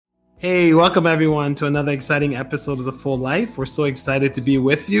Hey, welcome everyone to another exciting episode of The Full Life. We're so excited to be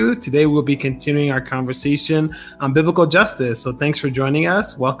with you. Today we'll be continuing our conversation on biblical justice. So thanks for joining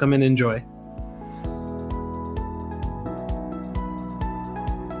us. Welcome and enjoy.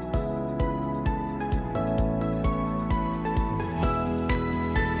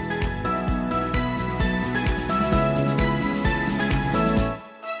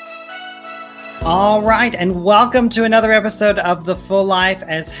 All right, and welcome to another episode of The Full Life.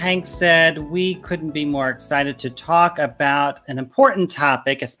 As Hank said, we couldn't be more excited to talk about an important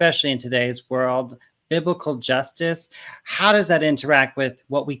topic, especially in today's world, biblical justice. How does that interact with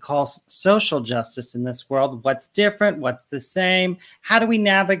what we call social justice in this world? What's different? What's the same? How do we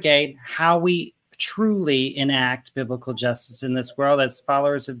navigate how we truly enact biblical justice in this world as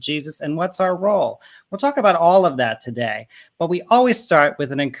followers of Jesus, and what's our role? We'll talk about all of that today, but we always start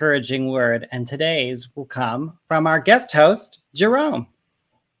with an encouraging word, and today's will come from our guest host, Jerome.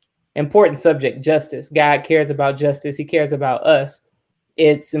 Important subject, justice. God cares about justice. He cares about us.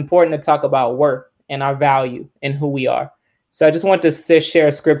 It's important to talk about worth and our value and who we are. So I just want to share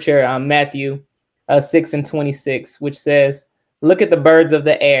a scripture on Matthew 6:26, which says, "Look at the birds of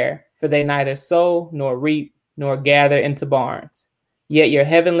the air, for they neither sow nor reap nor gather into barns, yet your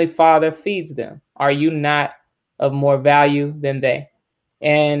heavenly Father feeds them. Are you not of more value than they?"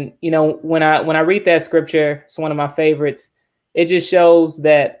 And when I read that scripture, it's one of my favorites. It just shows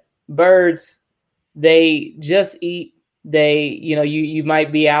that birds, they just eat. They, you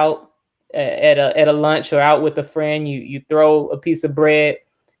might be out at a lunch or out with a friend. You throw a piece of bread,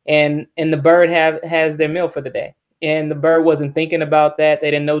 and the bird has their meal for the day. And the bird wasn't thinking about that.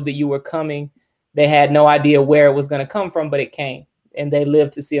 They didn't know that you were coming. They had no idea where it was going to come from, but it came, and they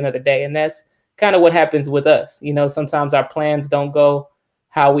lived to see another day. And that's kind of what happens with us. Sometimes our plans don't go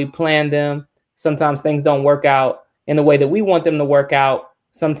how we plan them. Sometimes things don't work out in the way that we want them to work out.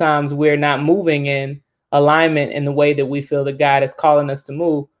 Sometimes we're not moving in alignment in the way that we feel that God is calling us to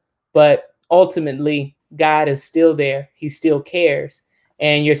move. But ultimately, God is still there. He still cares,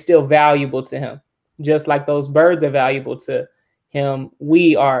 and you're still valuable to him. Just like those birds are valuable to him,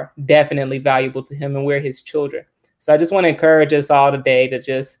 we are definitely valuable to him, and we're his children. So I just want to encourage us all today to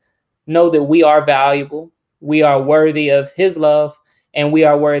just know that we are valuable, we are worthy of his love, and we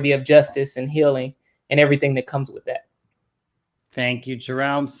are worthy of justice and healing and everything that comes with that. Thank you,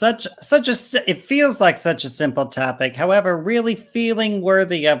 Jerome. It feels like such a simple topic. However, really feeling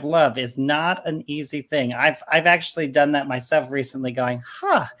worthy of love is not an easy thing. I've actually done that myself recently, going,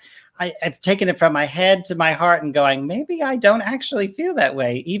 I've taken it from my head to my heart and going, maybe I don't actually feel that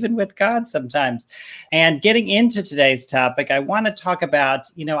way, even with God sometimes. And getting into today's topic, I want to talk about,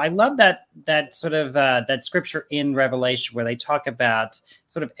 I love that sort of that scripture in Revelation where they talk about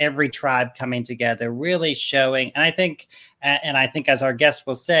sort of every tribe coming together, really showing. And I think as our guest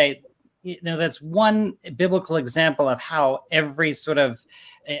will say, that's one biblical example of how every sort of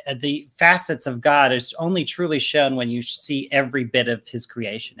the facets of God is only truly shown when you see every bit of his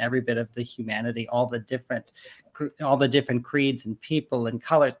creation, every bit of the humanity, all the different creeds and people and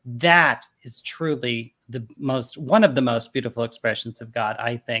colors. That is truly one of the most beautiful expressions of God,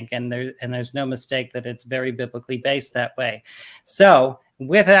 I think. And there's no mistake that it's very biblically based that way. So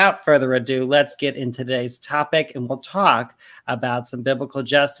without further ado, let's get into today's topic, and we'll talk about some biblical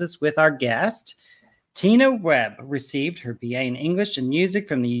justice with our guest. Tina Webb received her BA in English and Music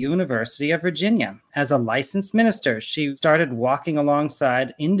from the University of Virginia. As a licensed minister, she started walking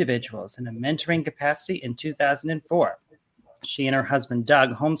alongside individuals in a mentoring capacity in 2004. She and her husband,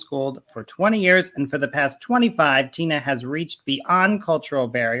 Doug, homeschooled for 20 years, and for the past 25, Tina has reached beyond cultural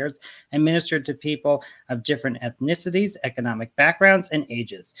barriers and ministered to people of different ethnicities, economic backgrounds, and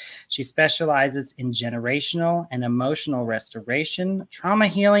ages. She specializes in generational and emotional restoration, trauma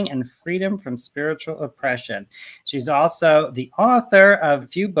healing, and freedom from spiritual oppression. She's also the author of a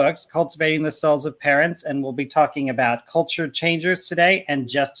few books, Cultivating the Souls of Parents, and we'll be talking about culture changers today and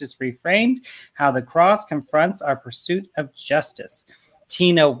Justice Reframed, how the cross confronts our pursuit of justice.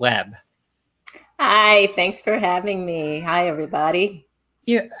 Tina Webb. Hi, thanks for having me. Hi, everybody.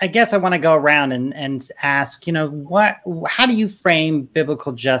 Yeah, I guess I want to go around and ask, how do you frame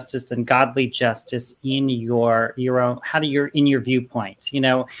biblical justice and godly justice in your own, in your viewpoint,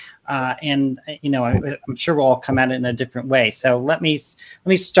 I'm sure we'll all come at it in a different way. So let me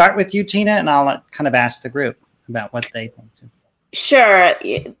start with you, Tina, and I'll kind of ask the group about what they think too. Sure.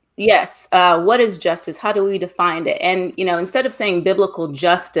 Yes. What is justice? How do we define it? And, instead of saying biblical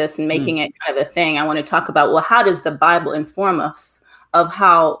justice and making it kind of a thing, I want to talk about, well, how does the Bible inform us of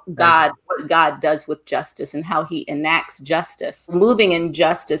how what God does with justice and how he enacts justice? Moving in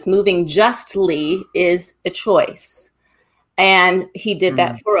justice, moving justly is a choice. And he did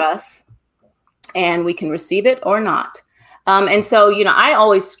that for us, and we can receive it or not. And so, you know, I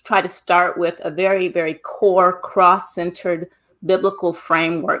always try to start with a very, very core, cross-centered biblical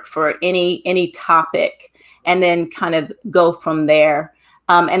framework for any topic, and then kind of go from there.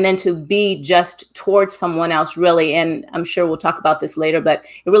 And then to be just towards someone else, really, and I'm sure we'll talk about this later, but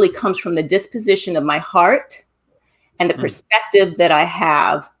it really comes from the disposition of my heart and the perspective that I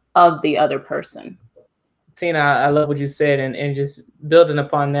have of the other person. Tina, I love what you said, and just building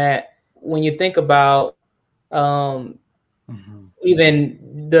upon that, when you think about even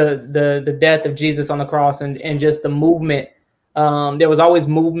the death of Jesus on the cross and just the movement, there was always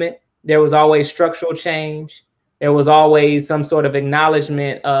movement, there was always structural change, there was always some sort of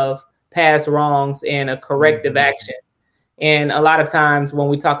acknowledgement of past wrongs and a corrective action. And a lot of times when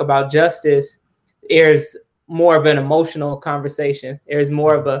we talk about justice, there's more of an emotional conversation. There's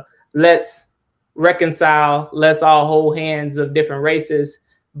more of a let's reconcile, let's all hold hands of different races.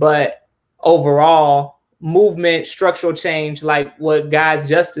 But overall, movement, structural change, like what God's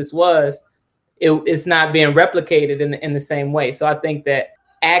justice was, it's not being replicated in the same way. So I think that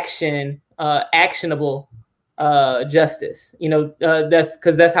actionable justice, you know,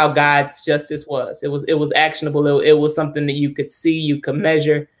 that's how God's justice was. It was actionable. It was something that you could see, you could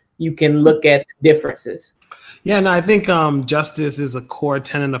measure, you can look at the differences. Yeah, no, I think justice is a core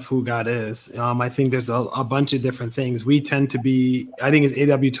tenet of who God is. I think there's a bunch of different things. We tend to be, I think it's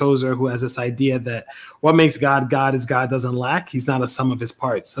A.W. Tozer who has this idea that what makes God God is God doesn't lack. He's not a sum of his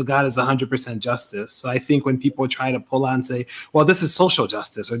parts. So God is 100% justice. So I think when people try to pull out and say, well, this is social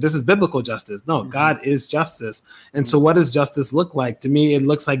justice or this is biblical justice. No, God is justice. And so what does justice look like? To me, it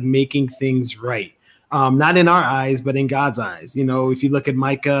looks like making things right. Not in our eyes, but in God's eyes. You know, if you look at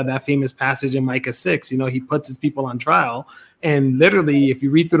Micah, that famous passage in Micah 6, you know, he puts his people on trial. And literally, if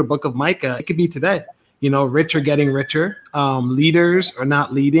you read through the book of Micah, it could be today. You know, rich are getting richer. Leaders are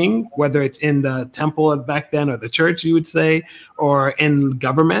not leading, whether it's in the temple back then or the church, you would say, or in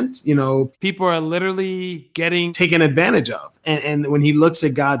government. You know, people are literally getting taken advantage of. And when he looks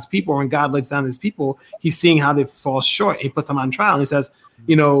at God's people, when God looks down at his people, he's seeing how they fall short. He puts them on trial and he says,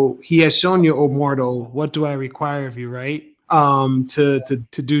 you know, he has shown you, O mortal, what do I require of you, right? To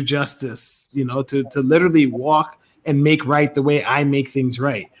do justice, you know, to literally walk and make right the way I make things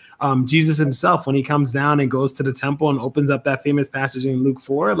right. Jesus himself, when he comes down and goes to the temple and opens up that famous passage in Luke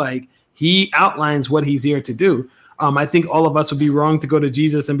 4, like he outlines what he's here to do. I think all of us would be wrong to go to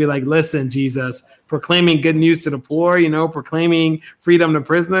Jesus and be like, listen, Jesus, proclaiming good news to the poor, you know, proclaiming freedom to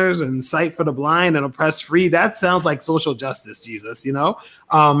prisoners and sight for the blind and oppressed free. That sounds like social justice, Jesus, you know?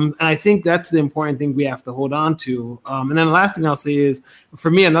 And I think that's the important thing we have to hold on to. And then the last thing I'll say is, for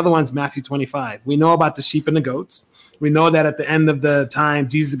me, another one's Matthew 25. We know about the sheep and the goats. We know that at the end of the time,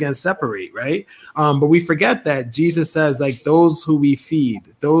 Jesus is going to separate, right? But we forget that Jesus says, like, those who we feed,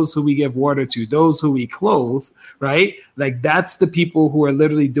 those who we give water to, those who we clothe, right? Like, that's the people who are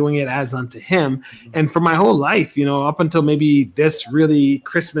literally doing it as unto him. And for my whole life, you know, up until maybe this really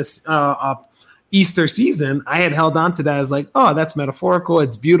Christmas, Easter season, I had held on to that as like, oh, that's metaphorical.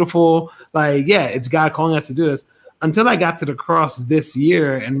 It's beautiful. Like, yeah, it's God calling us to do this. Until I got to the cross this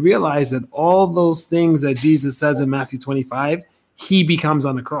year and realized that all those things that Jesus says in Matthew 25, he becomes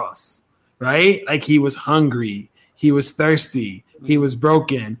on the cross, right? Like he was hungry, he was thirsty, he was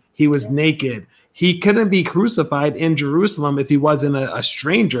broken, he was naked. He couldn't be crucified in Jerusalem if he wasn't a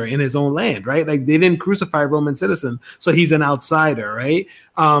stranger in his own land, right? Like they didn't crucify a Roman citizen, so he's an outsider, right?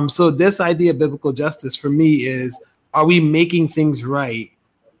 So this idea of biblical justice for me is, are we making things right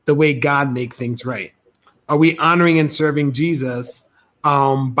the way God makes things right? Are we honoring and serving Jesus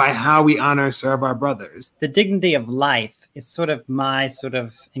by how we honor and serve our brothers? The dignity of life is sort of my sort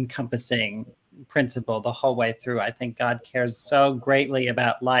of encompassing principle the whole way through. I think God cares so greatly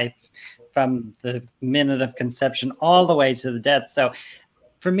about life from the minute of conception all the way to the death. So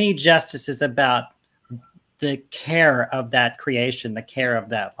for me, justice is about the care of that creation, the care of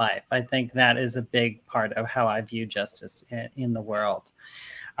that life. I think that is a big part of how I view justice in the world.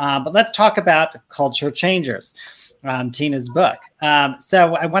 But let's talk about Culture Changers, Tina's book.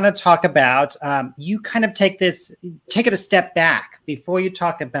 So I want to talk about, you kind of take it a step back. Before you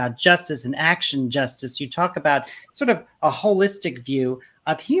talk about justice and action justice, you talk about sort of a holistic view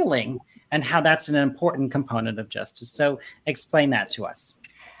of healing and how that's an important component of justice. So explain that to us.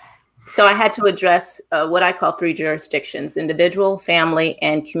 So I had to address what I call 3 jurisdictions: individual, family,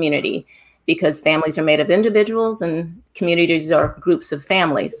 and community, because families are made of individuals and communities are groups of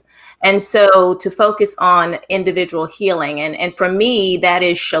families. And so to focus on individual healing, and for me, that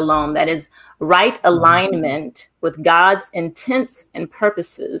is shalom, that is right alignment with God's intents and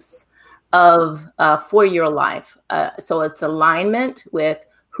purposes for your life. So it's alignment with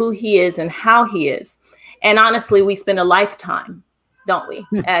who he is and how he is. And honestly, we spend a lifetime, don't we,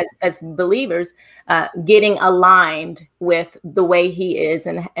 as believers, getting aligned with the way he is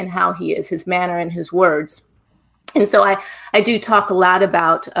and how he is, his manner and his words. And so I do talk a lot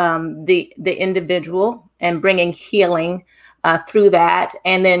about the individual and bringing healing through that,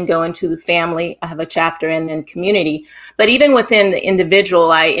 and then go into the family. I have a chapter in community. But even within the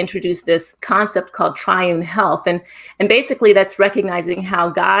individual, I introduce this concept called triune health. And basically that's recognizing how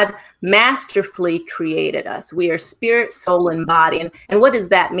God masterfully created us. We are spirit, soul, and body. And what does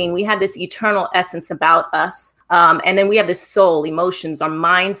that mean? We have this eternal essence about us. And then we have this soul, emotions, our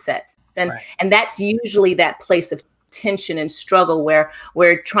mindsets. And that's usually that place of tension and struggle where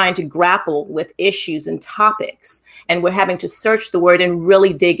we're trying to grapple with issues and topics, and we're having to search the word and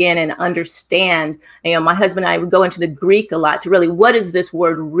really dig in and understand. You know, my husband and I would go into the Greek a lot to really, what does this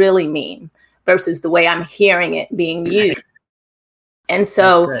word really mean versus the way I'm hearing it being used. And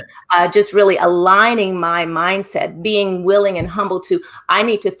so just really aligning my mindset, being willing and humble to, I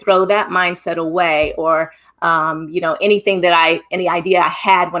need to throw that mindset away, or any idea I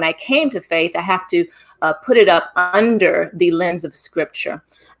had when I came to faith, I have to put it up under the lens of scripture.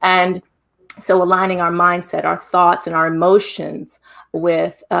 And so aligning our mindset, our thoughts, and our emotions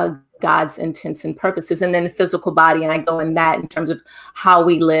with God's intents and purposes, and then the physical body. And I go in that in terms of how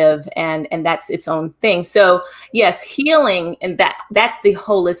we live, and that's its own thing. So yes, healing, and that's the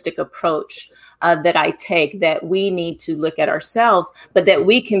holistic approach that I take, that we need to look at ourselves, but that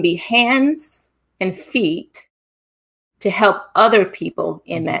we can be hands and feet to help other people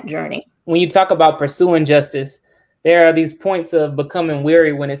in that journey. When you talk about pursuing justice, there are these points of becoming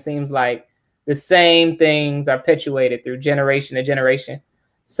weary when it seems like the same things are perpetuated through generation to generation.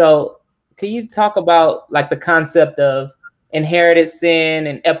 So can you talk about like the concept of inherited sin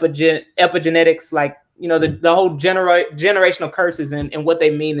and epigenetics, like, you know, the whole generational curses and what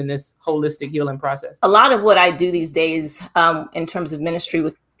they mean in this holistic healing process? A lot of what I do these days in terms of ministry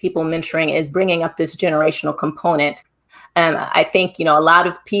with people mentoring is bringing up this generational component. I think, a lot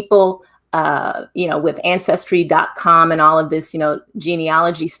of people, with ancestry.com and all of this,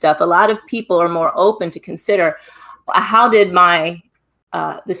 genealogy stuff, a lot of people are more open to consider, how did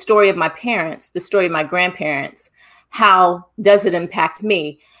the story of my parents, the story of my grandparents, how does it impact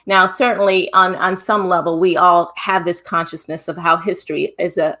me? Now, certainly on some level, we all have this consciousness of how history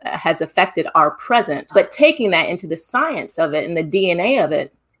has affected our present, but taking that into the science of it and the DNA of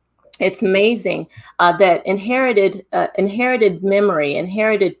it, it's amazing that inherited memory,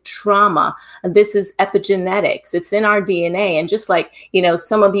 inherited trauma, this is epigenetics. It's in our DNA. And just like,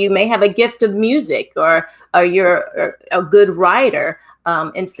 some of you may have a gift of music, or you're a good writer,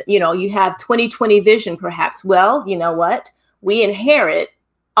 and you have 20/20 vision perhaps. Well, you know what? We inherit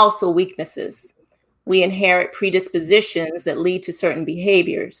also weaknesses. We inherit predispositions that lead to certain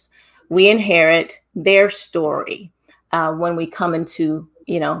behaviors. We inherit their story when we come into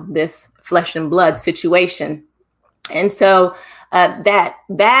this flesh and blood situation. And so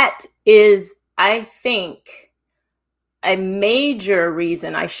that is, I think, a major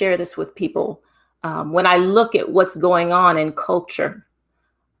reason I share this with people. When I look at what's going on in culture,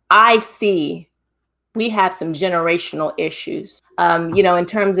 I see we have some generational issues, in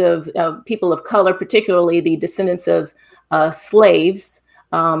terms of people of color, particularly the descendants of slaves.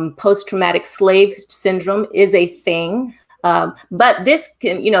 Post-traumatic slave syndrome is a thing. But this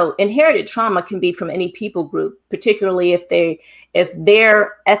can, inherited trauma can be from any people group, particularly if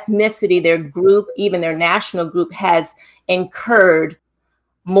their ethnicity, their group, even their national group has incurred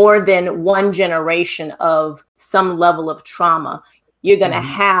more than one generation of some level of trauma. You're going to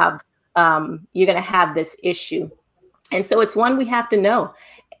have this issue. And so it's one we have to know.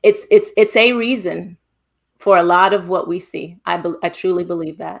 It's a reason for a lot of what we see. I truly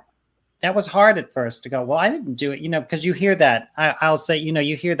believe that. That was hard at first to go, well, I didn't do it, because you hear that. I'll say,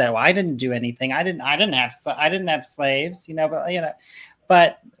 you hear that. Well, I didn't do anything. I didn't have slaves,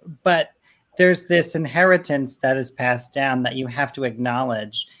 but there's this inheritance that is passed down that you have to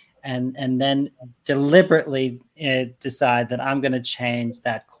acknowledge, and then deliberately decide that I'm going to change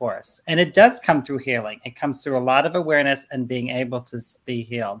that course. And it does come through healing. It comes through a lot of awareness and being able to be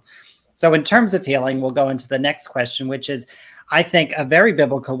healed. So in terms of healing, we'll go into the next question, which is, I think, a very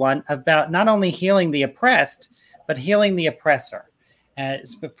biblical one about not only healing the oppressed, but healing the oppressor,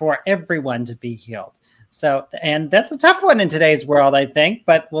 for everyone to be healed. So, and that's a tough one in today's world, I think,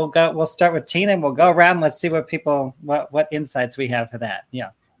 but we'll start with Tina and we'll go around. Let's see what insights we have for that. Yeah.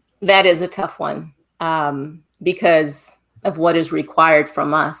 That is a tough one because of what is required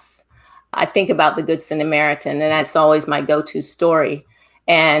from us. I think about the Good Samaritan, and that's always my go-to story.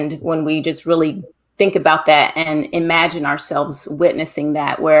 And when we just really think about that and imagine ourselves witnessing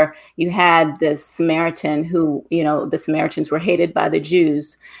that, where you had this Samaritan who, you know, the Samaritans were hated by the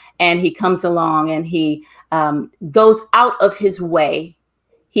Jews, and he comes along and he goes out of his way.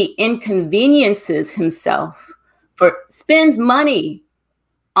 He inconveniences himself, spends money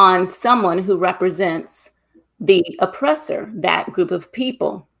on someone who represents the oppressor, that group of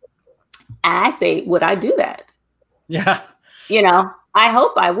people. And I say, would I do that? Yeah. You know, I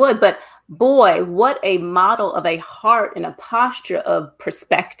hope I would, but boy, what a model of a heart and a posture of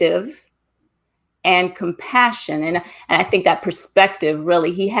perspective and compassion. And I think that perspective,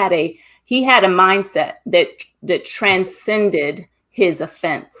 really, he had a mindset that transcended his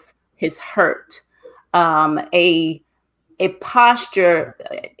offense, his hurt, a posture,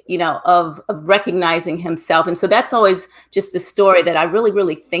 you know, of recognizing himself. And so that's always just the story that I really,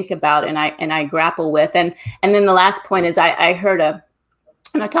 really think about and I grapple with. And then the last point is I heard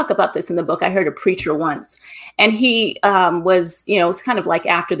and I talk about this in the book, I heard a preacher once, and he was, you know, it was kind of like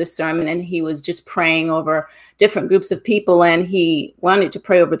after the sermon, and he was just praying over different groups of people. And he wanted to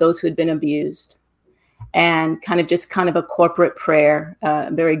pray over those who had been abused, and kind of a corporate prayer,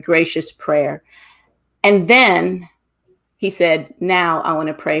 very gracious prayer. And then he said, now I want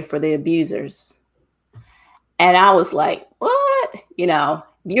to pray for the abusers. And I was like, what? You know,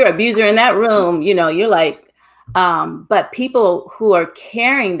 if you're an abuser in that room, you know, you're like, but people who are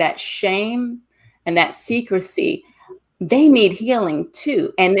carrying that shame and that secrecy, they need healing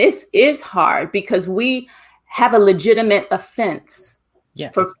too. And this is hard because we have a legitimate offense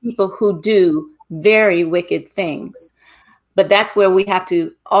for people who do very wicked things. But that's where we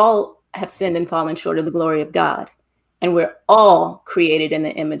all have sinned and fallen short of the glory of God. And we're all created in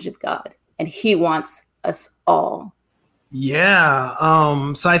the image of God. And he wants us all.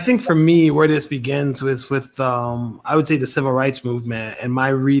 Yeah. So I think for me, where this begins was with, I would say, the civil rights movement and my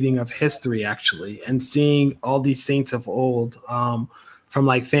reading of history, actually, and seeing all these saints of old, from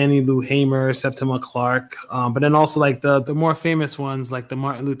like Fannie Lou Hamer, Septima Clark, but then also like the more famous ones, like the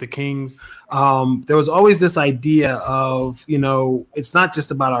Martin Luther Kings. There was always this idea of, you know, it's not just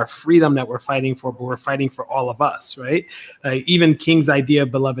about our freedom that we're fighting for, but we're fighting for all of us, right? Even King's idea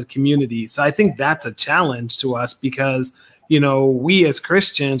of beloved community. So I think that's a challenge to us because, you know, we as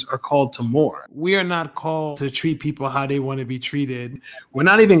Christians are called to more. We are not called to treat people how they want to be treated. We're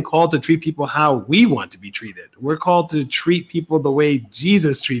not even called to treat people how we want to be treated. We're called to treat people the way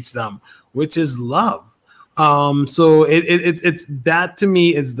Jesus treats them, which is love. So it's that to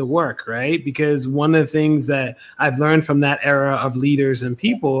me is the work, right? Because one of the things that I've learned from that era of leaders and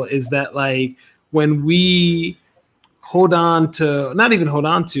people is that, like, when we not even hold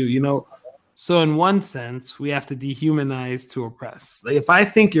on to, you know, so in one sense, we have to dehumanize to oppress. Like, if I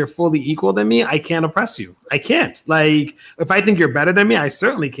think you're fully equal to me, I can't oppress you. I can't. Like, if I think you're better than me, I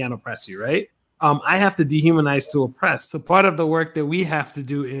certainly can't oppress you, right? I have to dehumanize to oppress. So part of the work that we have to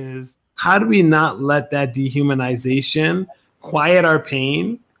do is, how do we not let that dehumanization quiet our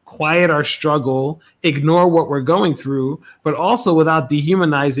pain, quiet our struggle, ignore what we're going through, but also without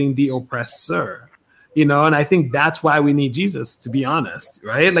dehumanizing the oppressor? You know, and I think that's why we need Jesus, to be honest,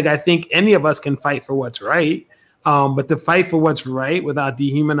 right? Like, I think any of us can fight for what's right, but to fight for what's right without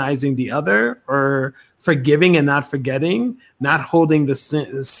dehumanizing the other, or forgiving and not forgetting, not holding the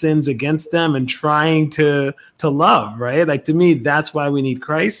sins against them, and trying to love, right? Like, to me, that's why we need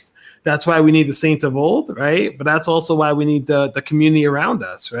Christ. That's why we need the saints of old, right? But that's also why we need the community around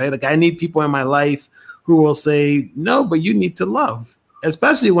us, right? Like, I need people in my life who will say, no, but you need to love,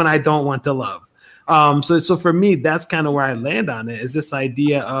 especially when I don't want to love. So for me, that's kind of where I land on it, is this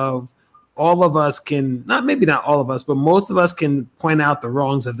idea of all of us can, maybe not all of us, but most of us can point out the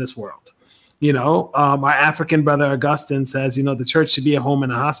wrongs of this world. You know, our African brother Augustine says, you know, the church should be a home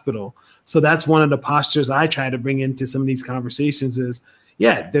and a hospital. So that's one of the postures I try to bring into some of these conversations is,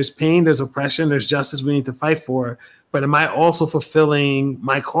 yeah, there's pain, there's oppression, there's justice we need to fight for. But am I also fulfilling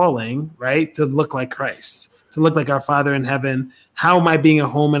my calling, right, to look like Christ, to look like our Father in heaven? How am I being a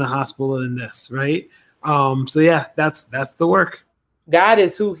home and a hospital in this, right? So yeah, that's the work. God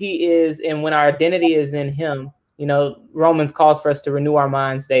is who he is, and when our identity is in him, you know, Romans calls for us to renew our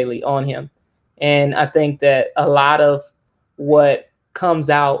minds daily on him. And I think that a lot of what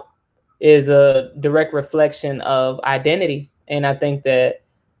comes out is a direct reflection of identity. And I think that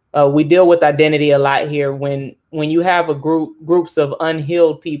we deal with identity a lot here when you have groups of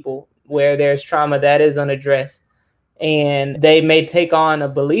unhealed people where there's trauma that is unaddressed, and they may take on a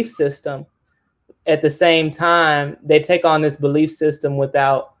belief system. At the same time, they take on this belief system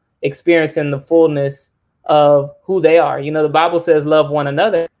without experiencing the fullness of who they are. You know, the Bible says, love one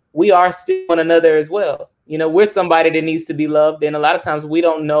another. We are still one another as well. You know, we're somebody that needs to be loved. And a lot of times we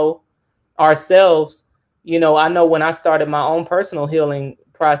don't know ourselves. You know, I know when I started my own personal healing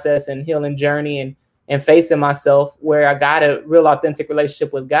process and healing journey and facing myself, where I got a real authentic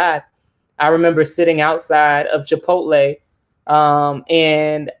relationship with God, I remember sitting outside of Chipotle,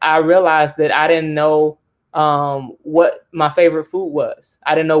 and I realized that I didn't know what my favorite food was.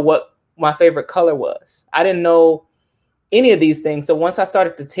 I didn't know what my favorite color was. I didn't know any of these things. So once I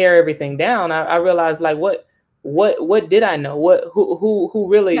started to tear everything down, I realized, like, what did I know? Who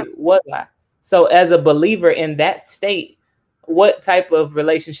really was I? So as a believer in that state, what type of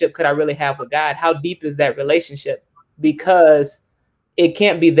relationship could I really have with God? How deep is that relationship? Because it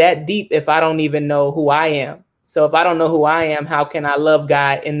can't be that deep if I don't even know who I am. So if I don't know who I am, how can I love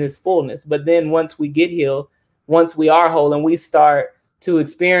God in this fullness? But then once we get healed, once we are whole and we start to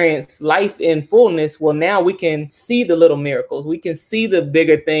experience life in fullness, well, now we can see the little miracles. We can see the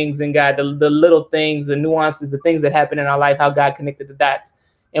bigger things in God, the little things, the nuances, the things that happen in our life, how God connected the dots.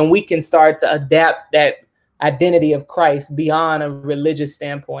 And we can start to adapt that identity of Christ beyond a religious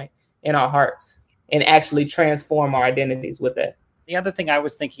standpoint in our hearts and actually transform our identities with it. The other thing I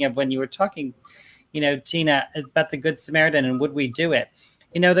was thinking of when you were talking, you know, Tina, about the Good Samaritan and would we do it?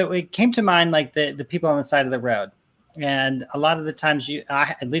 You know, that it came to mind like the people on the side of the road. And a lot of the times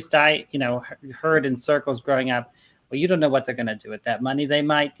at least I, you know, heard in circles growing up, well, you don't know what they're going to do with that money. They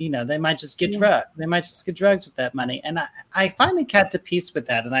might, you know, they might just get drugged. They might just get drugs with that money. And I finally got to peace with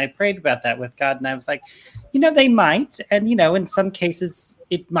that. And I prayed about that with God. And I was like, you know, they might. And, you know, in some cases,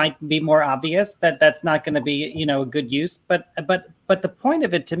 it might be more obvious that that's not going to be, you know, a good use. But the point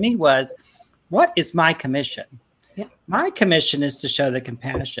of it to me was, what is my commission? Yeah. My commission is to show the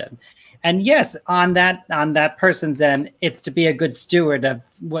compassion. And yes, on that person's end, it's to be a good steward of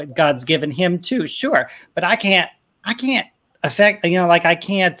what God's given him too. Sure. But I can't affect, you know, like I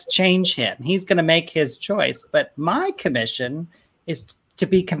can't change him. He's going to make his choice. But my commission is to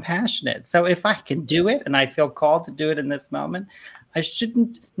be compassionate. So if I can do it and I feel called to do it in this moment, I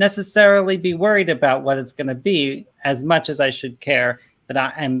shouldn't necessarily be worried about what it's going to be as much as I should care that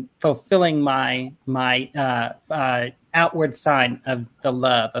I am fulfilling my outward sign of the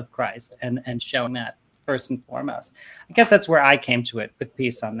love of Christ and showing that first and foremost. I guess that's where I came to it with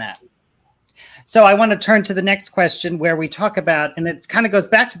peace on that. So I want to turn to the next question where we talk about, and it kind of goes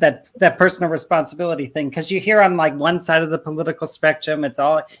back to that personal responsibility thing, because you hear on like one side of the political spectrum, it's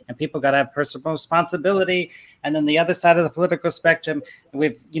all, and people got to have personal responsibility. And then the other side of the political spectrum,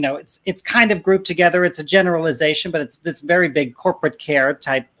 we've, you know, it's kind of grouped together. It's a generalization, but it's this very big corporate care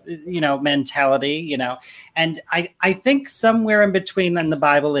type, you know, mentality, you know, and I think somewhere in between in the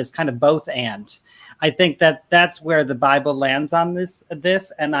Bible is kind of both and. I think that's where the Bible lands on this,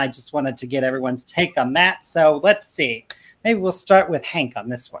 and I just wanted to get everyone's take on that. So let's see. Maybe we'll start with Hank on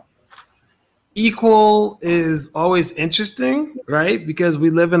this one. Equal is always interesting, right? Because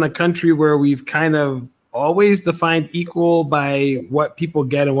we live in a country where we've kind of always defined equal by what people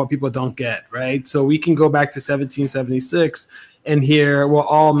get and what people don't get, right? So we can go back to 1776 and hear, well,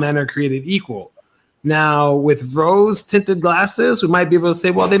 all men are created equal. Now, with rose-tinted glasses, we might be able to say,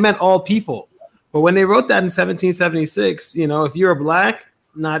 well, they meant all people. But when they wrote that in 1776, you know, if you're a black,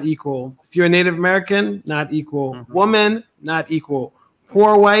 not equal. If you're a Native American, not equal. Mm-hmm. Woman, not equal.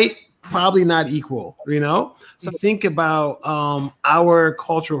 Poor white, probably not equal, you know? So think about our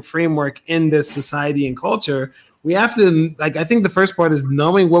cultural framework in this society and culture. We have to, like, I think the first part is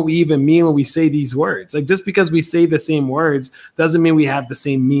knowing what we even mean when we say these words. Like, just because we say the same words doesn't mean we have the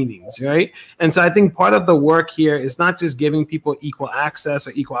same meanings, right? And so I think part of the work here is not just giving people equal access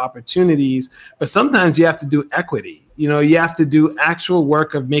or equal opportunities, but sometimes you have to do equity. You know, you have to do actual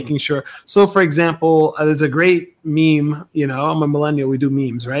work of making sure. So, for example, there's a great meme, you know, I'm a millennial, we do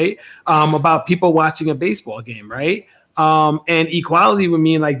memes, right? About people watching a baseball game, right? And equality would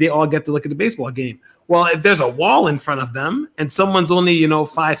mean like they all get to look at the baseball game. Well, if there's a wall in front of them and someone's only, you know,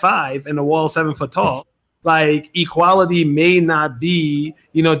 5'5" and the wall is 7 foot tall, like equality may not be,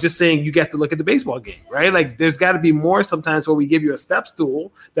 you know, just saying you get to look at the baseball game, right? Like there's got to be more sometimes where we give you a step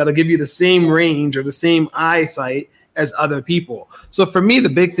stool that'll give you the same range or the same eyesight as other people. So for me, the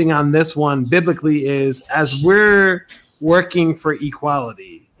big thing on this one biblically is as we're working for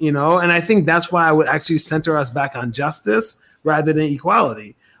equality, you know, and I think that's why I would actually center us back on justice rather than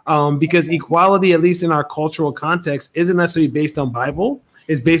equality. Because equality, at least in our cultural context, isn't necessarily based on Bible.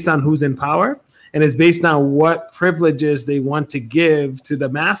 It's based on who's in power, and it's based on what privileges they want to give to the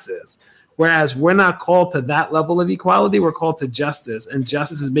masses. Whereas we're not called to that level of equality, we're called to justice, and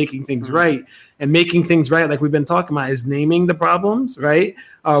justice is making things right. And making things right, like we've been talking about, is naming the problems, right?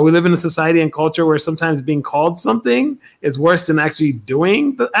 We live in a society and culture where sometimes being called something is worse than actually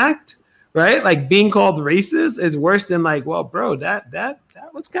doing the act. right? Like being called racist is worse than like, well, bro, that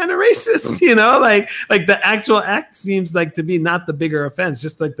was kind of racist, you know, like the actual act seems like to be not the bigger offense,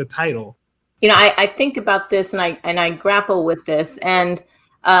 just like the title. You know, I think about this and I grapple with this, and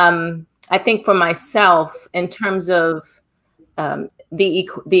I think for myself in terms of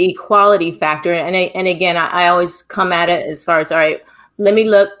the equality factor, and again, I always come at it as far as, all right, let me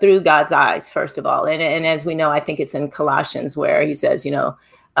look through God's eyes first of all, and as we know, I think it's in Colossians where he says, you know,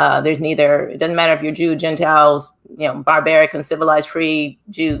 there's neither, it doesn't matter if you're Jew, Gentiles, you know, barbaric and civilized, free,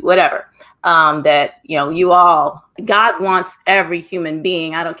 Jew, whatever, that, you know, you all, God wants every human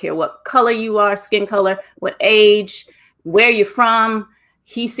being. I don't care what color you are, skin color, what age, where you're from.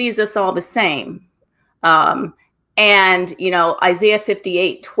 He sees us all the same. And, you know, Isaiah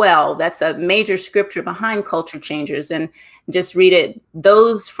 58:12, that's a major scripture behind culture changers. And just read it.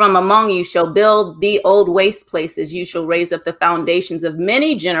 Those from among you shall build the old waste places. You shall raise up the foundations of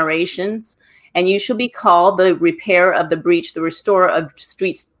many generations, and you shall be called the repairer of the breach, the restorer of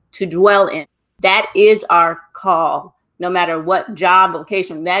streets to dwell in. That is our call, no matter what job,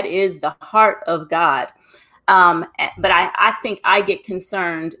 vocation. That is the heart of God. But I think I get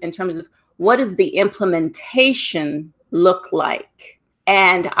concerned in terms of what does the implementation look like?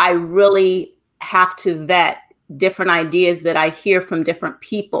 And I really have to vet different ideas that I hear from different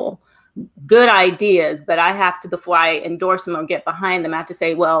people, good ideas, but I have to, before I endorse them or get behind them, I have to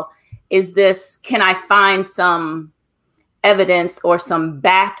say, well, can I find some evidence or some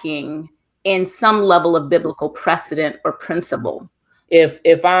backing in some level of biblical precedent or principle? If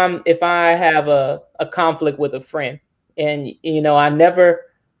I have a conflict with a friend, and, you know, I never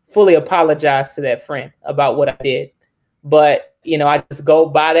fully apologize to that friend about what I did, but, you know, I just go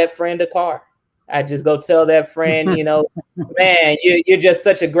buy that friend a car. I just go tell that friend, you know, man, you're just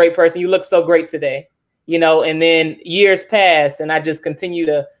such a great person. You look so great today, you know, and then years pass and I just continue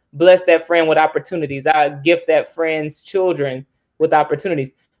to bless that friend with opportunities. I gift that friend's children with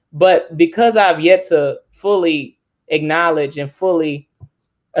opportunities. But because I've yet to fully acknowledge and fully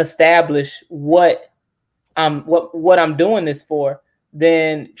establish what I'm doing this for,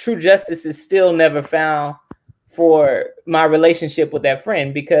 then true justice is still never found for my relationship with that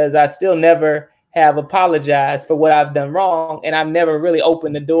friend, because I still never have apologized for what I've done wrong. And I've never really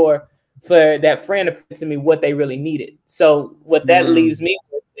opened the door for that friend to put to me what they really needed. So what that leaves me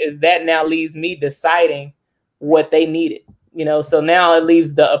with is that now leaves me deciding what they needed, you know, so now it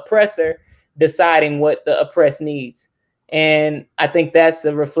leaves the oppressor deciding what the oppressed needs. And I think that's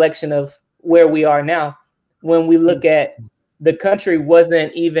a reflection of where we are now. When we look at the country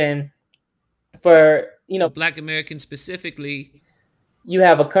wasn't even for, you know, Black Americans specifically. You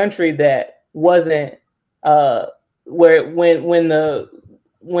have a country that wasn't where when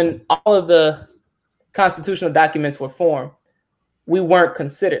all of the constitutional documents were formed, we weren't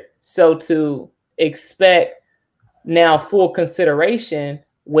considered. So to expect now full consideration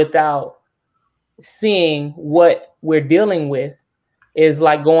without seeing what we're dealing with is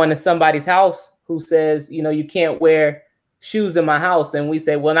like going to somebody's house who says, you know, you can't wear shoes in my house. And we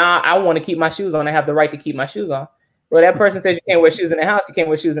say, well, now I want to keep my shoes on. I have the right to keep my shoes on. Well, that person says you can't wear shoes in their house. You can't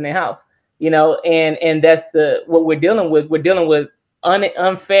wear shoes in their house, you know, and that's what we're dealing with. We're dealing with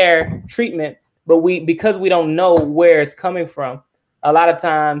unfair treatment, but because we don't know where it's coming from, a lot of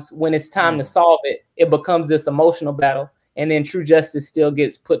times when it's time to solve it, it becomes this emotional battle. And then true justice still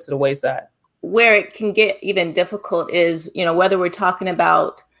gets put to the wayside. Where it can get even difficult is, you know, whether we're talking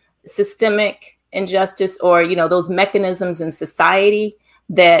about systemic injustice or, you know, those mechanisms in society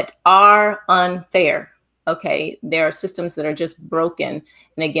that are unfair. Okay, there are systems that are just broken,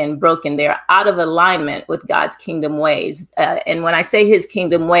 and again, broken. They're out of alignment with God's kingdom ways. And when I say His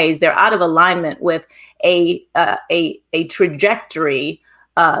kingdom ways, they're out of alignment with a trajectory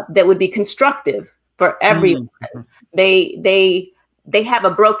that would be constructive for everyone. They have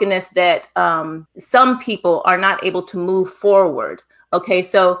a brokenness that some people are not able to move forward. Okay,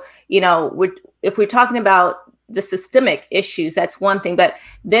 so, you know, if we're talking about the systemic issues, that's one thing. But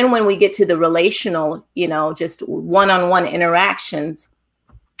then when we get to the relational, you know, just one-on-one interactions,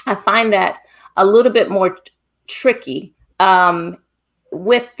 I find that a little bit more tricky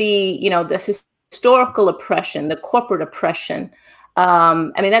with the, you know, the historical oppression, the corporate oppression.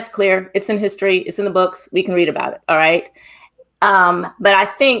 I mean, that's clear. It's in history. It's in the books. We can read about it. All right. But I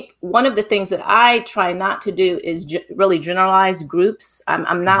think one of the things that I try not to do is really generalize groups.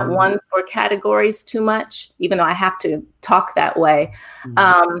 I'm not one for categories too much, even though I have to talk that way.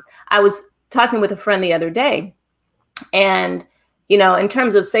 I was talking with a friend the other day, and, you know, in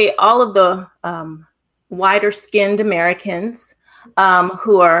terms of, say, all of the whiter skinned Americans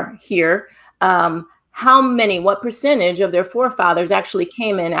who are here, what percentage of their forefathers actually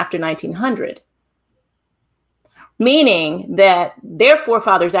came in after 1900? Meaning that their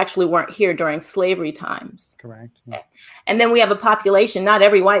forefathers actually weren't here during slavery times. Correct. Yeah. And then we have a population, not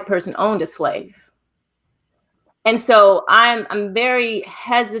every white person owned a slave. And so I'm very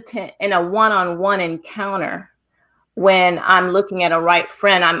hesitant in a one-on-one encounter when I'm looking at a right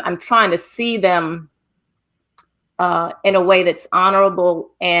friend. I'm trying to see them in a way that's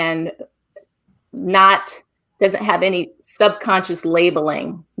honorable and doesn't have any subconscious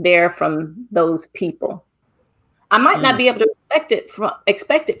labeling there from those people. I might not be able to expect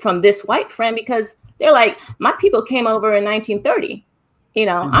it from this white friend, because they're like, my people came over in 1930.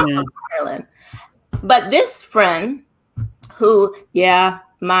 I'm from Ireland. But this friend who, I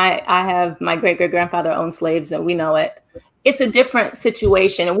have my great-great-grandfather owned slaves, and we know it. It's a different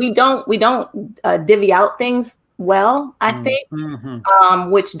situation, and we don't divvy out things well, I think,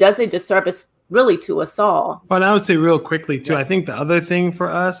 which does a disservice really to us all. Well, and I would say real quickly too, I think the other thing for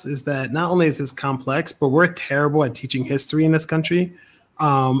us is that not only is this complex, but we're terrible at teaching history in this country.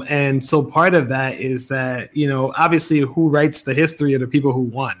 And so part of that is that, obviously who writes the history are the people who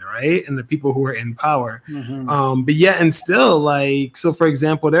won, right? And the people who are in power. But yet and still, so for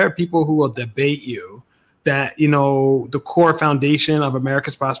example, there are people who will debate you that, the core foundation of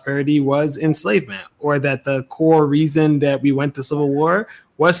America's prosperity was enslavement, or that the core reason that we went to civil war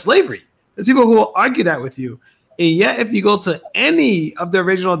was slavery. There's people who will argue that with you. And yet, if you go to any of the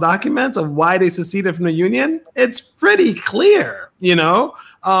original documents of why they seceded from the Union, it's pretty clear,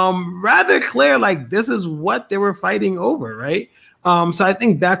 rather clear, this is what they were fighting over, right? So I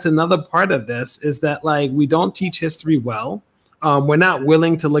think that's another part of this, is that we don't teach history well. We're not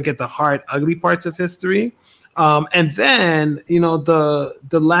willing to look at the hard, ugly parts of history. And then,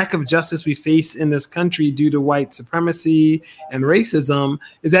 the lack of justice we face in this country due to white supremacy and racism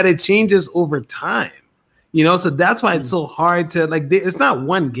is that it changes over time. So that's why it's so hard to it's not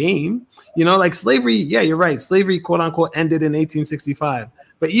one game, slavery. Yeah, you're right. Slavery, quote unquote, ended in 1865.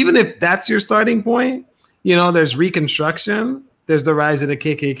 But even if that's your starting point, there's Reconstruction, there's the rise of the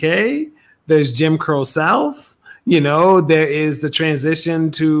KKK, there's Jim Crow South. There is the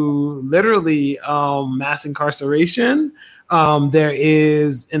transition to literally mass incarceration. There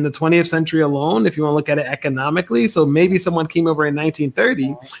is, in the 20th century alone, if you want to look at it economically, so maybe someone came over in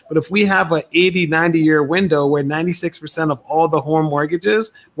 1930, but if we have an 80, 90-year window where 96% of all the home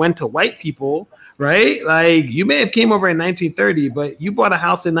mortgages went to white people, right? You may have came over in 1930, but you bought a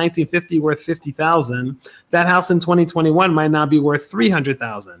house in 1950 worth $50,000. That house in 2021 might not be worth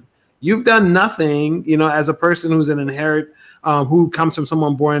 $300,000. You've done nothing, as a person who's an inherit, who comes from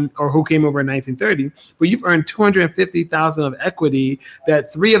someone born or who came over in 1930, but you've earned $250,000 of equity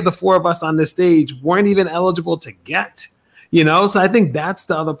that 3 of the 4 of us on this stage weren't even eligible to get. So I think that's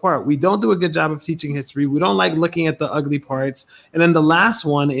the other part. We don't do a good job of teaching history. We don't like looking at the ugly parts. And then the last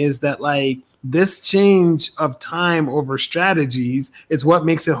one is that this change of time over strategies is what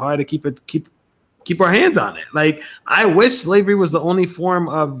makes it hard to keep our hands on it. I wish slavery was the only form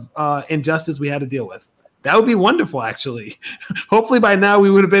of injustice we had to deal with. That would be wonderful, actually. Hopefully by now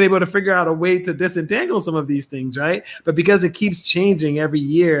we would have been able to figure out a way to disentangle some of these things, right? But because it keeps changing every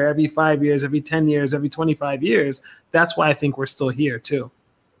year, every 5 years, every 10 years, every 25 years, that's why I think we're still here too.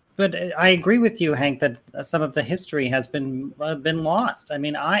 But I agree with you, Hank, that some of the history has been lost. I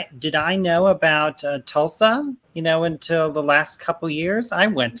mean, did I know about Tulsa, until the last couple years? I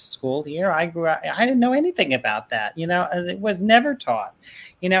went to school here. I grew up. I didn't know anything about that. It was never taught.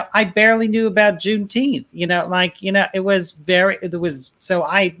 I barely knew about Juneteenth. So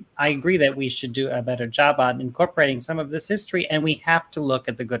I agree that we should do a better job on incorporating some of this history, and we have to look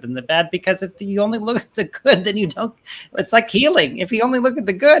at the good and the bad, because if you only look at the good, then you don't. It's like healing. If you only look at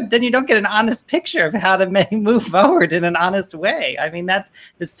the good, then you don't get an honest picture of how to move forward in an honest way. I mean, that's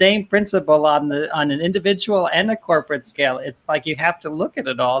the same principle on an individual and a corporate scale. It's like you have to look at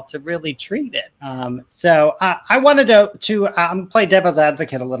it all to really treat it. So I wanted to play devil's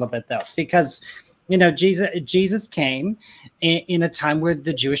advocate a little bit, though, because Jesus came in a time where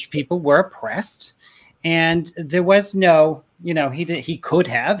the Jewish people were oppressed, and there was no, he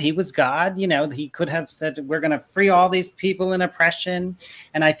was God, he could have said, we're going to free all these people in oppression.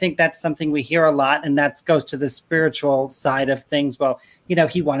 And I think that's something we hear a lot, and that goes to the spiritual side of things. Well,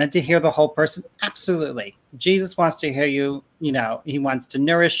 he wanted to hear the whole person. Absolutely. Jesus wants to hear you, he wants to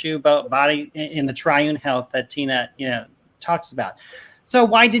nourish you, both body in the triune health that Tina, talks about. So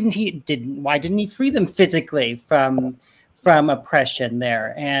why didn't he free them physically from oppression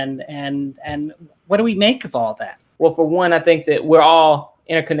there? And what do we make of all that? Well, for one, I think that we're all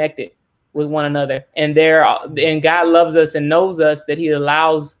interconnected with one another, and God loves us and knows us, that he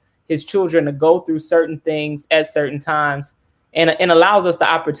allows his children to go through certain things at certain times, and allows us the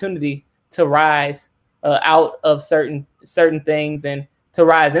opportunity to rise out of certain things and to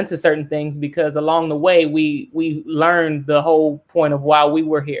rise into certain things, because along the way we learned the whole point of why we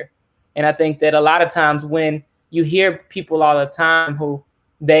were here. And I think that a lot of times when you hear people all the time who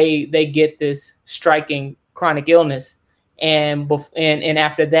they get this striking chronic illness, and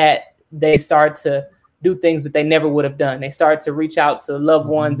after that they start to do things that they never would have done. They start to reach out to loved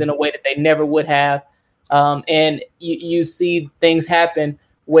ones in a way that they never would have. And you see things happen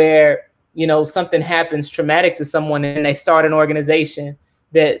where, something happens traumatic to someone and they start an organization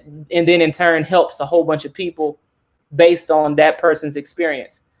that, and then in turn helps a whole bunch of people based on that person's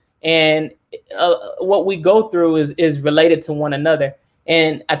experience. And what we go through is related to one another.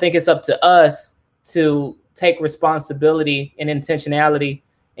 And I think it's up to us to take responsibility and intentionality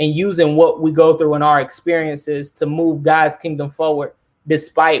and using what we go through in our experiences to move God's kingdom forward,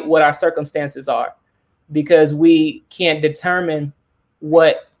 despite what our circumstances are, because we can't determine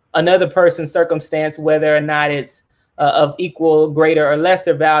what another person's circumstance, whether or not it's of equal, greater, or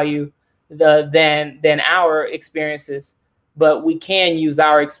lesser value than our experiences. But we can use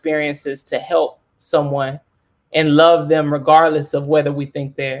our experiences to help someone and love them regardless of whether we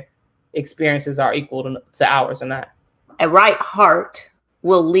think their experiences are equal to ours or not. A right heart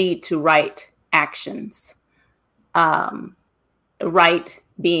will lead to right actions. Right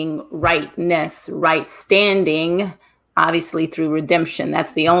being rightness, right standing, obviously through redemption.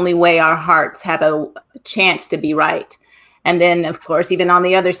 That's the only way our hearts have a chance to be right. And then, of course, even on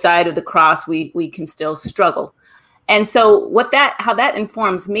the other side of the cross, we can still struggle. And so how that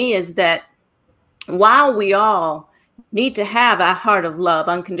informs me is that while we all need to have a heart of love,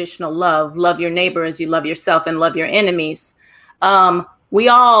 unconditional love your neighbor as you love yourself and love your enemies, the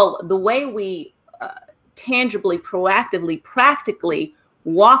way we tangibly, proactively, practically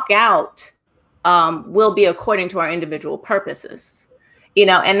walk out will be according to our individual purposes,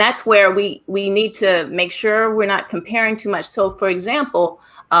 and that's where we need to make sure we're not comparing too much. So, for example,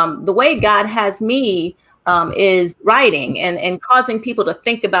 the way God has me is writing and causing people to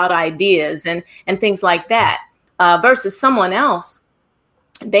think about ideas and things like that, versus someone else.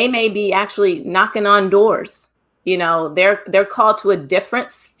 They may be actually knocking on doors. They're called to a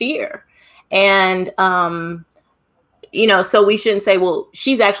different sphere. And, so we shouldn't say, well,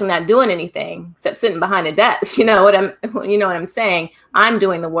 she's actually not doing anything except sitting behind a desk. You know what I'm saying? I'm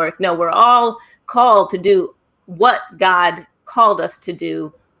doing the work. No, we're all called to do what God called us to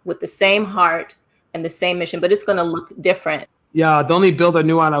do with the same heart and the same mission, but it's going to look different. Yeah. The only build or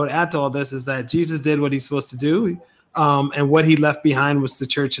nuance I would add to all this is that Jesus did what he's supposed to do. And what he left behind was the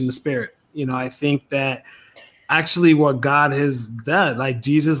church and the spirit. I think that actually what God has done, like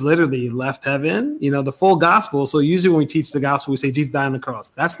Jesus literally left heaven, the full gospel. So usually when we teach the gospel, we say Jesus died on the cross.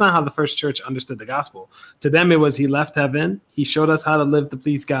 That's not how the first church understood the gospel. To them, it was he left heaven. He showed us how to live to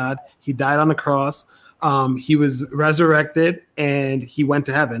please God. He died on the cross. He was resurrected and he went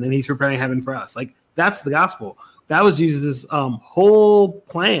to heaven and he's preparing heaven for us. Like that's the gospel. That was Jesus's whole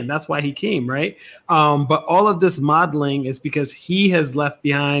plan. That's why he came, right? But all of this modeling is because he has left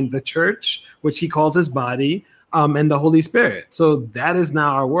behind the church, which he calls his body, and the Holy Spirit. So that is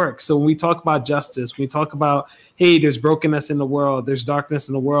now our work. So when we talk about justice, we talk about, hey, there's brokenness in the world, there's darkness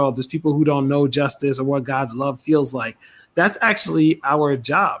in the world, there's people who don't know justice or what God's love feels like. That's actually our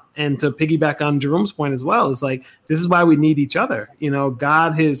job. And to piggyback on Jerome's point as well, is like, this is why we need each other.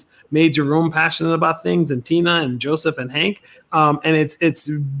 God has made Jerome passionate about things, and Tina and Joseph and Hank. And it's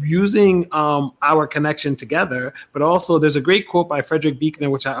using our connection together. But also there's a great quote by Frederick Buechner,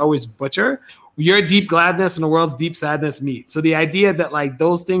 which I always butcher. Your deep gladness and the world's deep sadness meet. So the idea that like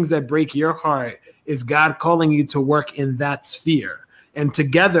those things that break your heart is God calling you to work in that sphere. And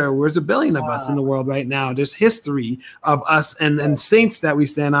together, there's a billion of us in the world right now. There's history of us and saints that we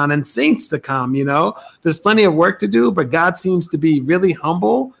stand on and saints to come, There's plenty of work to do, but God seems to be really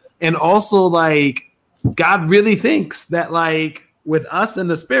humble. And also, like, God really thinks that, like, with us in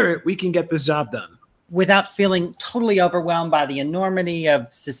the spirit, we can get this job done. Without feeling totally overwhelmed by the enormity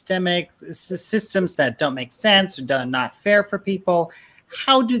of systems that don't make sense or are not fair for people,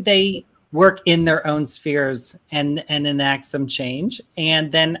 how do they work in their own spheres and enact some change?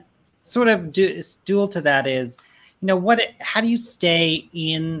 And then sort of dual to that is, how do you stay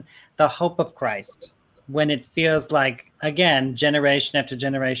in the hope of Christ when it feels like, again, generation after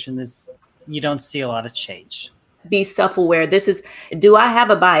generation, you don't see a lot of change? Be self-aware. Do I have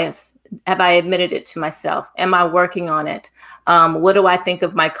a bias? Have I admitted it to myself? Am I working on it? What do I think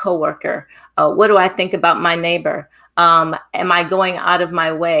of my coworker? What do I think about my neighbor? Am I going out of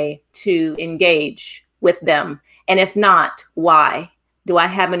my way to engage with them? And if not, why? Do I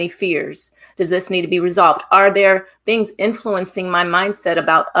have any fears? Does this need to be resolved? Are there things influencing my mindset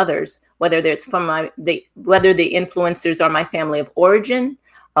about others, whether it's from whether the influencers are my family of origin,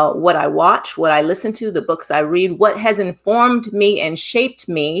 what I watch, what I listen to, the books I read, what has informed me and shaped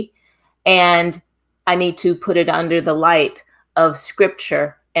me, and I need to put it under the light of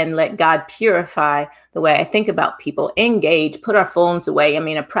scripture and let God purify the way I think about people. Engage, put our phones away. I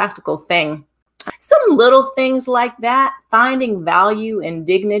mean, a practical thing. Some little things like that, finding value and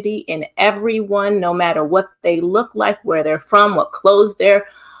dignity in everyone, no matter what they look like, where they're from, what clothes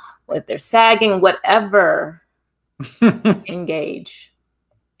if they're sagging, whatever. Engage.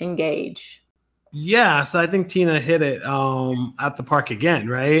 Yeah, so I think Tina hit it at the park again,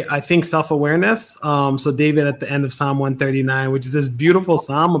 right? I think self-awareness. So David at the end of Psalm 139, which is this beautiful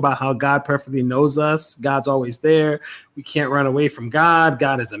psalm about how God perfectly knows us. God's always there. We can't run away from God.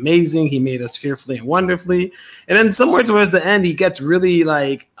 God is amazing. He made us fearfully and wonderfully. And then somewhere towards the end, he gets really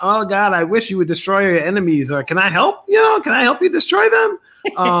like, oh, God, I wish you would destroy your enemies. Or can I help? Can I help you destroy them?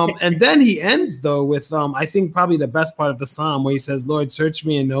 And then he ends, though, with I think probably the best part of the psalm where he says, Lord, search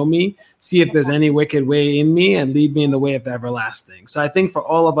me and know me. See if there's any wicked way in me and lead me in the way of the everlasting. So I think for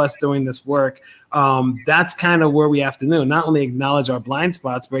all of us doing this work, that's kind of where we have to know, not only acknowledge our blind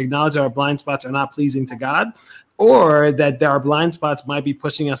spots, but acknowledge our blind spots are not pleasing to God, or that our blind spots might be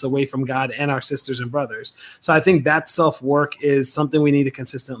pushing us away from God and our sisters and brothers. So I think that self-work is something we need to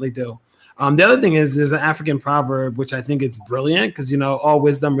consistently do. The other thing is there's an African proverb, which I think it's brilliant because, all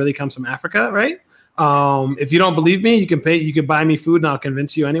wisdom really comes from Africa, right? If you don't believe me, you can buy me food and I'll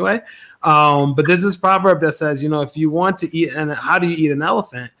convince you anyway. But there's this proverb that says, if you want to eat, and how do you eat an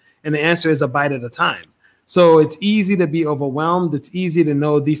elephant? And the answer is a bite at a time. So it's easy to be overwhelmed. It's easy to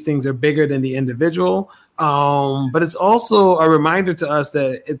know these things are bigger than the individual. But it's also a reminder to us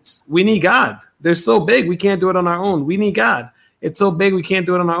that we need God. They're so big, we can't do it on our own. We need God. It's so big, we can't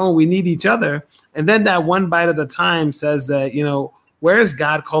do it on our own. We need each other. And then that one bite at a time says that, where is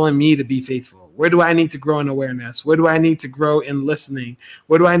God calling me to be faithful? Where do I need to grow in awareness? Where do I need to grow in listening?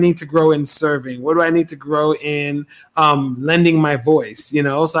 Where do I need to grow in serving? Where do I need to grow in lending my voice?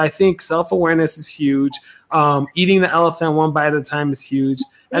 So I think self-awareness is huge. Eating the elephant one bite at a time is huge.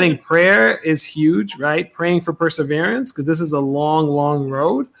 I think prayer is huge, right? Praying for perseverance, because this is a long, long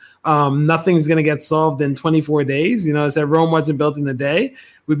road. Nothing's going to get solved in 24 days. I said Rome wasn't built in a day.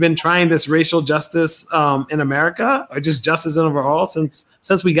 We've been trying this racial justice in America, or just justice overall,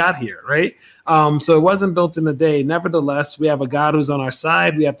 since we got here, right? So it wasn't built in a day. Nevertheless, we have a God who's on our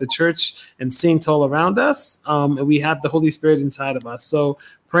side. We have the church and saints all around us, and we have the Holy Spirit inside of us. So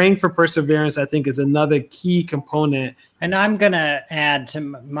praying for perseverance, I think, is another key component. And I'm going to add to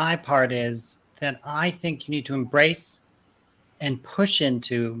my part is that I think you need to embrace and push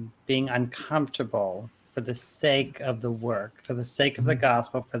into being uncomfortable for the sake of the work, for the sake of the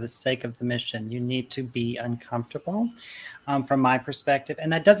gospel, for the sake of the mission. You need to be uncomfortable from my perspective.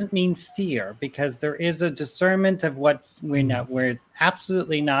 And that doesn't mean fear, because there is a discernment of what we're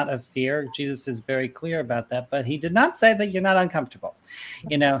absolutely not of fear. Jesus is very clear about that, but he did not say that you're not uncomfortable.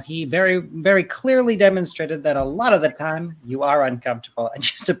 He very, very clearly demonstrated that a lot of the time you are uncomfortable, and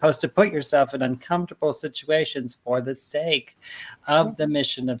you're supposed to put yourself in uncomfortable situations for the sake of the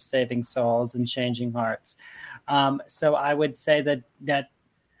mission of saving souls and changing hearts. So I would say that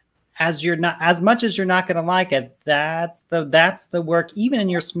as much as you're not going to like it, that's the work, even in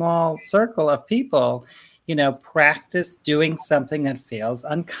your small circle of people. Practice doing something that feels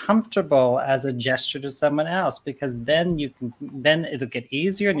uncomfortable as a gesture to someone else, because then it'll get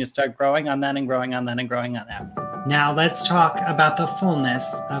easier and you start growing on that and growing on that and growing on that. Now let's talk about the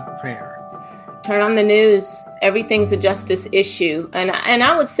fullness of prayer. Turn on the news. Everything's a justice issue. And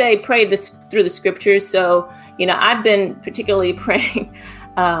I would say pray this through the scriptures. So, I've been particularly praying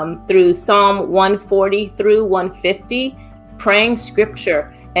through Psalm 140 through 150, praying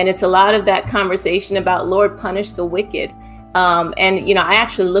scripture. And it's a lot of that conversation about, Lord, punish the wicked. And I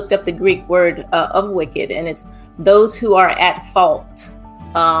actually looked up the Greek word of wicked, and it's those who are at fault,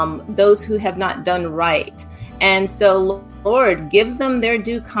 those who have not done right. And so, Lord, give them their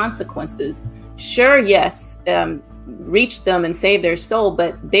due consequences. Sure, yes, reach them and save their soul,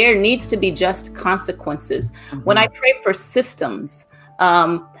 but there needs to be just consequences. Mm-hmm. When I pray for systems,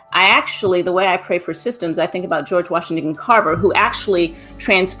 the way I pray for systems, I think about George Washington Carver, who actually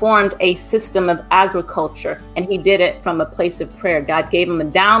transformed a system of agriculture, and he did it from a place of prayer. God gave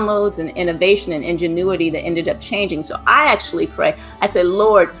him downloads and innovation and ingenuity that ended up changing. So I actually pray, I say,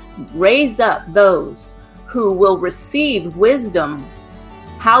 Lord, raise up those who will receive wisdom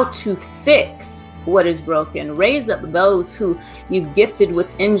how to fix what is broken. Raise up those who you've gifted with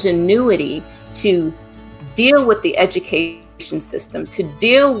ingenuity to deal with the education system, to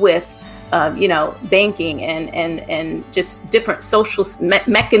deal with banking and just different social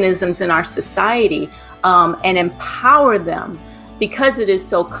mechanisms in our society, and empower them, because it is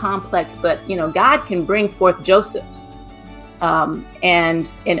so complex. But God can bring forth Josephs and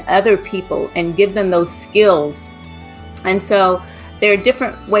other people and give them those skills. And so there are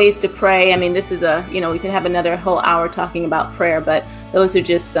different ways to pray. I mean, this is we could have another whole hour talking about prayer, but those are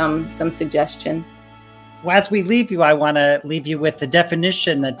just some suggestions. Well, as we leave you, I want to leave you with the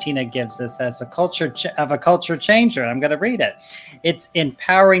definition that Tina gives us as a culture changer. I'm going to read it. It's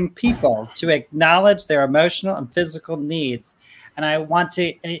empowering people to acknowledge their emotional and physical needs. And I want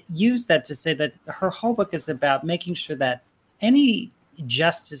to use that to say that her whole book is about making sure that any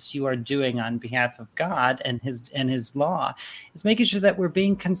justice you are doing on behalf of God and his law is making sure that we're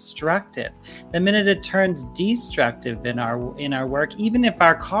being constructive. The minute it turns destructive in our work, even if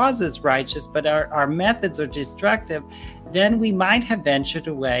our cause is righteous, but our methods are destructive, then we might have ventured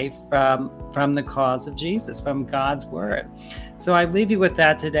away from the cause of Jesus, from God's word. So I leave you with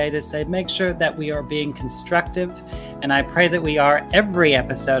that today to say, make sure that we are being constructive. And I pray that we are every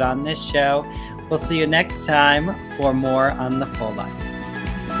episode on this show. We'll see you next time for more on The Full Life.